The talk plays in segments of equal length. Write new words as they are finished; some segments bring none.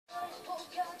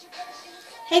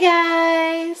Hey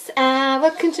guys,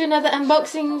 welcome to another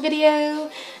unboxing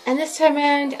video, and this time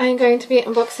around I'm going to be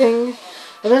unboxing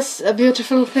this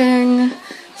beautiful thing.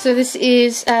 So this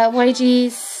is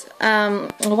YG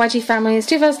Family's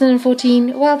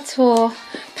 2014 World Tour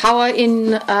Power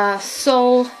in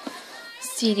Seoul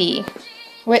CD,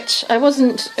 which I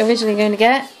wasn't originally going to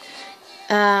get.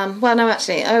 Well, no,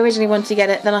 actually, I originally wanted to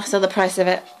get it, then I saw the price of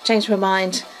it, changed my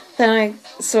mind, then I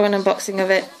saw an unboxing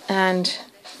of it, and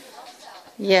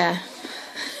yeah,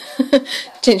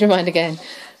 changed my mind again.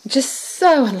 Just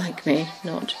so unlike me,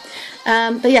 not.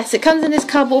 But yes, it comes in this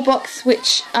cardboard box,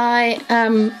 which I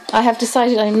have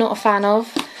decided I'm not a fan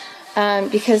of,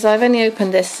 because I've only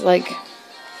opened this like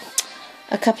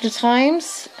a couple of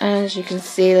times, and as you can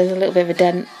see, there's a little bit of a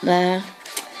dent there.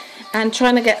 And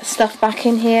trying to get stuff back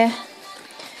in here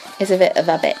is a bit of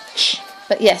a bitch.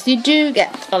 But yes, you do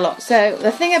get a lot. So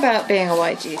the thing about being a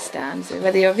YG stan, so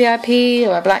whether you're a VIP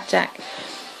or a blackjack,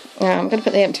 I'm going to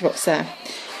put the empty box there,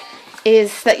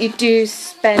 is that you do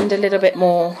spend a little bit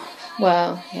more.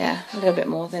 Well, yeah, a little bit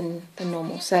more than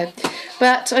normal. So,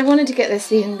 but I wanted to get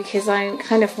this in because I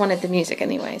kind of wanted the music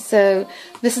anyway. So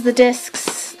this is the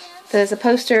discs. There's a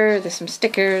poster, there's some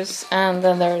stickers, and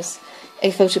then there's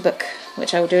a photo book,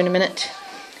 which I will do in a minute.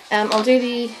 I'll do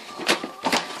the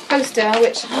poster,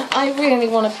 which I really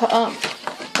want to put up.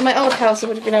 In my old house I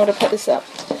would have been able to put this up,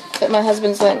 but my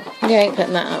husband's like, you ain't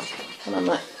putting that up. And I'm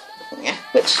like, yeah.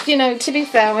 Which, you know, to be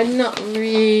fair, we're not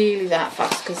really that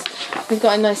fussed because we've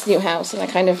got a nice new house and I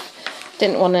kind of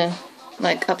didn't want to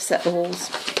like upset the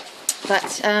walls.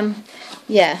 But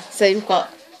yeah, so you've got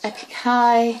Epic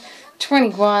High,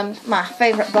 21, my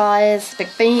favourite buyers, Big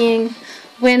Bang,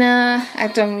 Winner,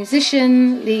 Outdoor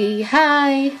Musician, Lee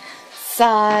High,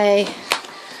 Psy,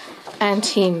 and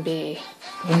Team B.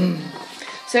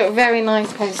 So a very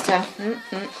nice poster,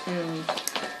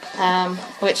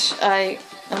 which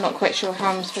I'm not quite sure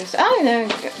how I'm supposed to. Oh no,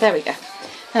 there we go.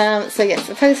 So yes,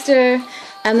 a poster,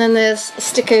 and then there's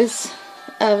stickers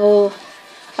of all.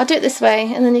 I'll do it this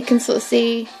way, and then you can sort of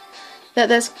see that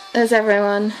there's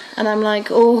everyone. And I'm like,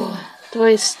 oh, do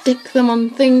I stick them on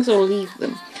things or leave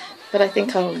them? But I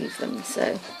think I'll leave them.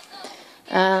 So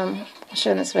I'll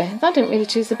show them this way. I didn't really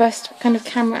choose the best kind of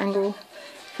camera angle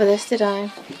for this, did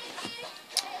I?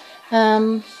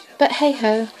 But hey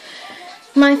ho.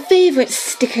 My favourite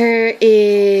sticker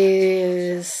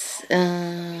is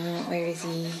where is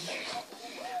he?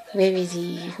 Where is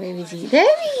he? Where is he? There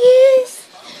he is!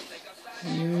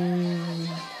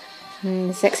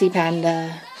 Sexy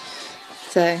panda.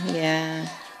 So yeah,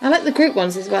 I like the group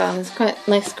ones as well. There's quite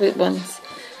nice group ones,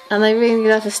 and I really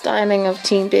love the styling of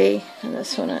Team B and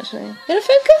this one actually. Bit of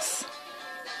focus.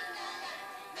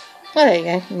 Oh, there you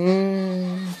go.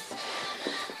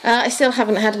 I still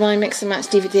haven't had my Mix and Match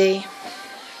DVD.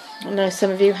 I know some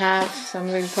of you have, so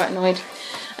I'm really quite annoyed.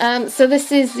 So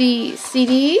this is the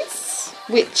CDs,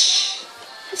 which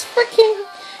is freaking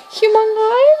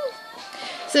humongous.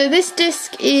 So this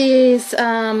disc is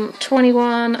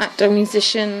 21, Outdoor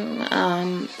Musician.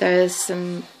 There's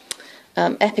some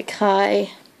Epic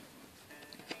High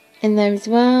in there as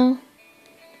well.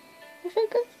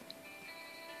 Focus.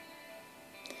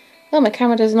 Oh, my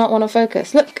camera does not want to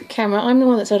focus. Look, camera, I'm the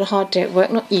one that's had a hard day at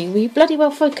work, not you. Will you bloody well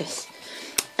focus?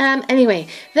 Anyway,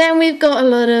 then we've got a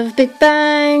lot of Big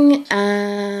Bang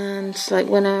and like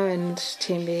Winner and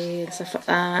Team B and stuff like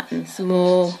that, and some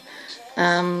more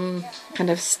kind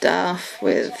of stuff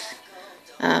with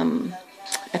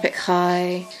Epic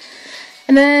High.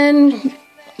 And then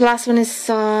the last one is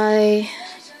Psy,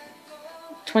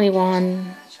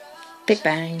 21, Big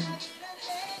Bang.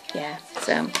 Yeah,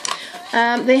 so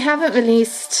they haven't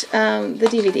released the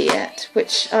DVD yet,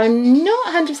 which I'm not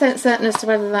 100% certain as to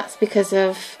whether that's because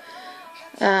of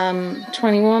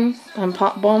 21 and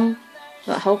Pop Bomb,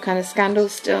 that whole kind of scandal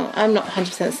still. I'm not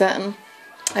 100% certain.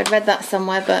 I've read that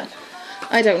somewhere, but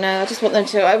I don't know. I just want them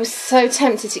to. I was so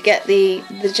tempted to get the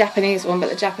Japanese one, but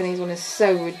the Japanese one is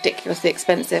so ridiculously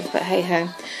expensive, but hey ho.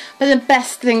 But the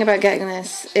best thing about getting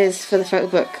this is for the photo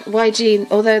book. YG,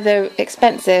 although they're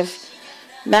expensive,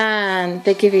 man,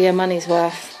 they give you your money's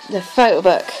worth. The photo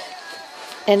book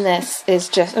in this is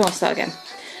just... Oh, I'll start again.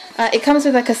 It comes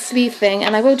with like a sleeve thing,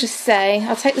 and I will just say,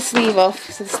 I'll take the sleeve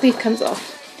off, so the sleeve comes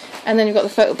off, and then you've got the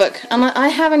photo book. And I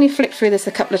have only flicked through this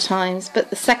a couple of times, but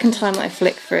the second time that I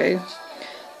flicked through,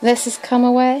 this has come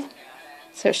away,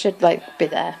 so it should like be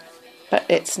there, but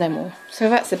it's no more.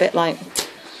 So that's a bit like,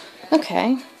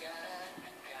 okay.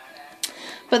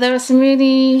 But there are some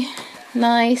really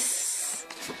nice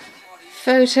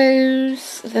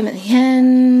photos of them at the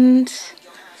end.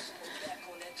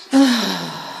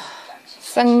 Oh,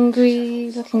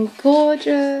 Sangri looking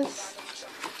gorgeous.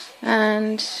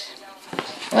 And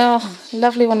oh,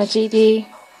 lovely one of GD.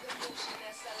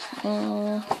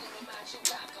 Oh,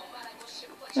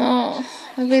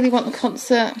 I really want the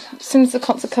concert. As soon as the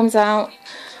concert comes out,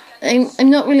 I'm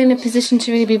not really in a position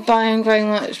to really be buying very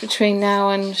much between now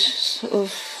and sort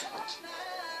of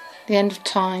the end of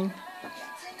time.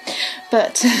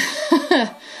 But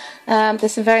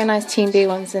there's some very nice Team B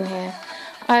ones in here.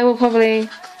 I will probably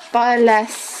buy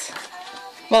less.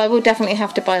 Well, I will definitely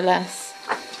have to buy less.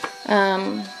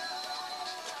 I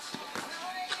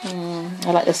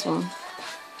like this one.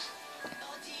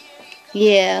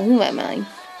 Yeah, who am I?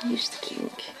 Used to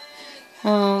think.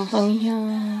 I'm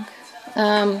young.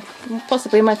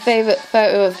 Possibly my favourite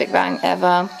photo of Big Bang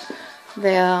ever.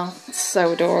 They are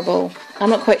so adorable. I'm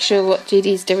not quite sure what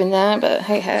GD's doing there, but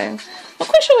hey ho. Not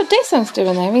quite sure what Daesung's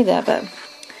doing there either, but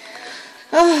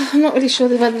I'm not really sure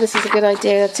whether this is a good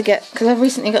idea to get, because I've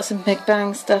recently got some Big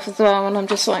Bang stuff as well, and I'm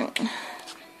just like,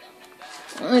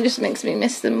 it just makes me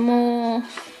miss them more.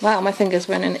 Wow, my fingers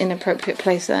were in an inappropriate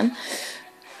place then.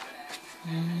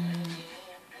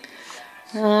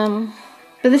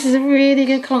 But this is a really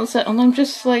good concert, and I'm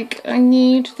just like, I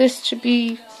need this to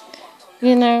be,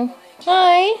 you know.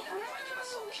 Hi.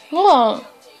 What?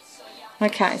 My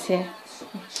cat is here.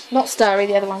 Not Starry,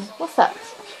 the other one. What's that?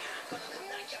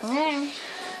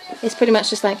 It's pretty much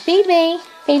just like, feed me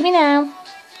now.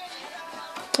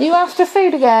 Are you after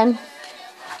food again?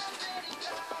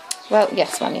 Well,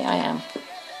 yes, Mummy, I am.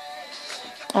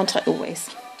 Aren't I always?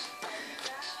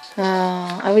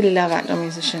 I really love Actor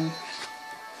Musician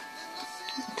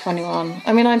 21.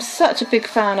 I mean, I'm such a big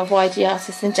fan of YG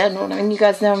artists in general. I mean, you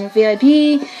guys know I'm a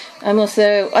VIP. I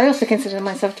also consider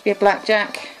myself to be a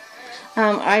blackjack.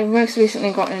 I most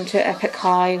recently got into Epic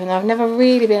Hive, and I've never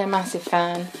really been a massive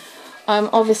fan. I'm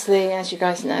obviously, as you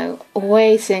guys know,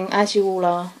 waiting, as you all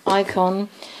are, iKon.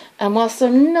 And whilst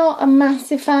I'm not a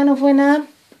massive fan of Winner,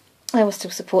 I will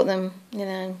still support them, you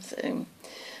know. So,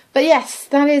 but yes,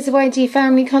 that is a YG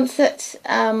family concert.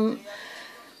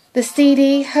 The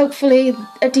CD, hopefully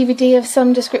a DVD of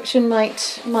some description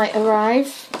might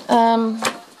arrive.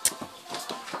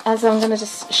 As I'm going to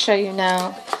just show you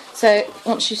now. So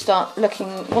once you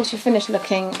finish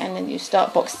looking, and then you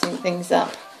start boxing things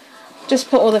up, just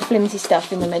put all the flimsy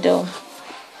stuff in the middle.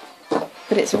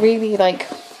 But it's really like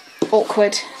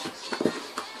awkward.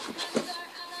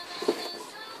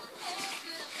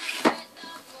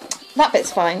 That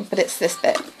bit's fine, but it's this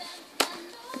bit.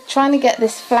 Trying to get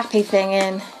this flappy thing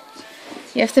in.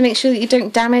 You have to make sure that you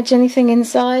don't damage anything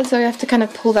inside, so you have to kind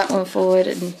of pull that one forward.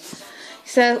 And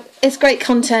so it's great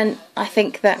content. I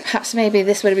think that perhaps maybe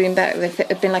this would have been better if it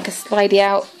had been like a slidey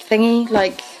out thingy,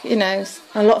 like, you know,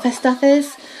 a lot of their stuff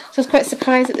is. So I was quite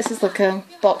surprised that this is like a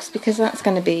box, because that's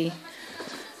going to be,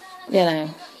 you know,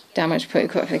 damaged pretty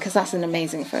quickly, because that's an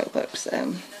amazing photo book.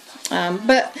 So,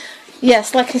 but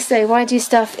yes, like I say, YG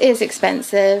stuff is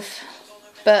expensive,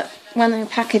 but when they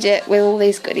package it with all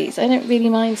these goodies, I don't really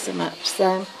mind so much.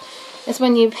 So it's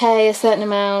when you pay a certain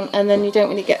amount and then you don't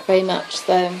really get very much.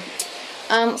 So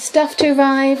stuff to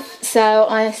arrive. So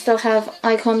I still have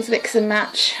iKon's Vixen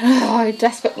match. Oh, I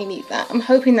desperately need that. I'm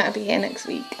hoping that'll be here next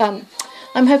week. I'm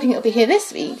hoping it'll be here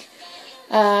this week.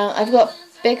 I've got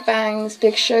Big Bang's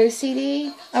Big Show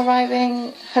CD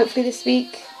arriving hopefully this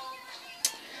week.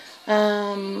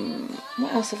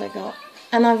 What else have I got?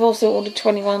 And I've also ordered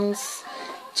 21's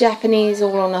Japanese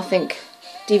All or Nothing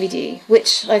DVD,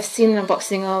 which I've seen an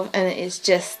unboxing of, and it is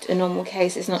just a normal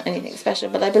case. It's not anything special,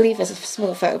 but I believe there's a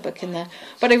small photo book in there.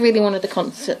 But I really wanted the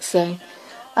concert, so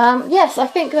yes, I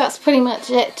think that's pretty much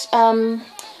it. I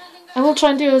will try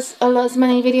and do as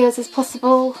many videos as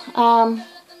possible,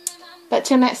 but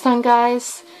till next time,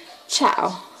 guys,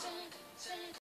 ciao.